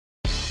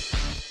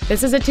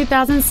This is a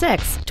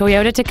 2006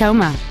 Toyota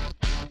Tacoma.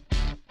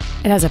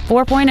 It has a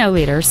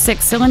 4.0-liter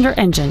 6-cylinder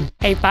engine,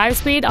 a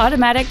 5-speed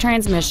automatic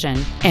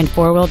transmission, and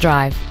 4-wheel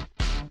drive.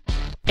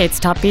 Its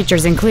top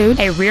features include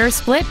a rear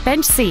split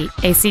bench seat,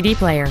 a CD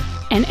player,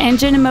 an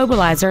engine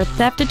immobilizer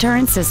theft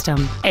deterrent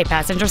system, a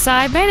passenger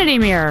side vanity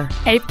mirror,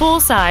 a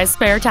full-size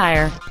spare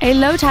tire, a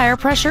low tire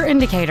pressure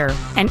indicator,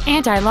 an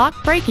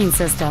anti-lock braking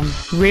system,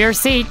 rear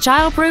seat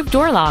child-proof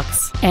door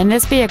locks, and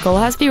this vehicle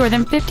has fewer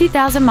than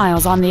 50,000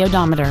 miles on the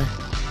odometer.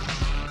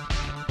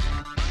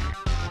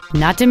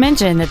 Not to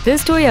mention that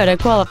this Toyota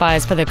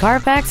qualifies for the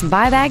Carfax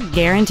buyback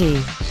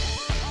guarantee.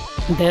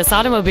 This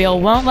automobile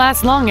won't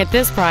last long at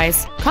this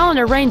price. Call and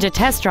arrange a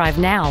test drive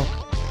now.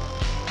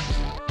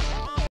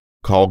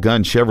 Call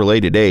Gunn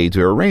Chevrolet today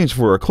to arrange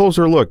for a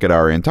closer look at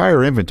our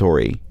entire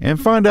inventory and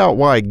find out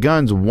why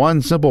Gunn's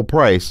one simple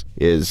price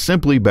is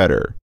simply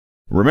better.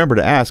 Remember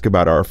to ask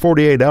about our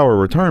 48-hour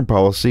return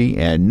policy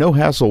and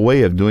no-hassle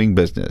way of doing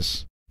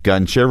business.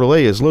 Gunn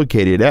Chevrolet is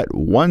located at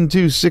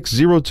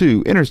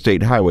 12602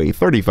 Interstate Highway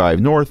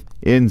 35 North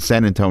in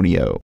San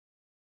Antonio.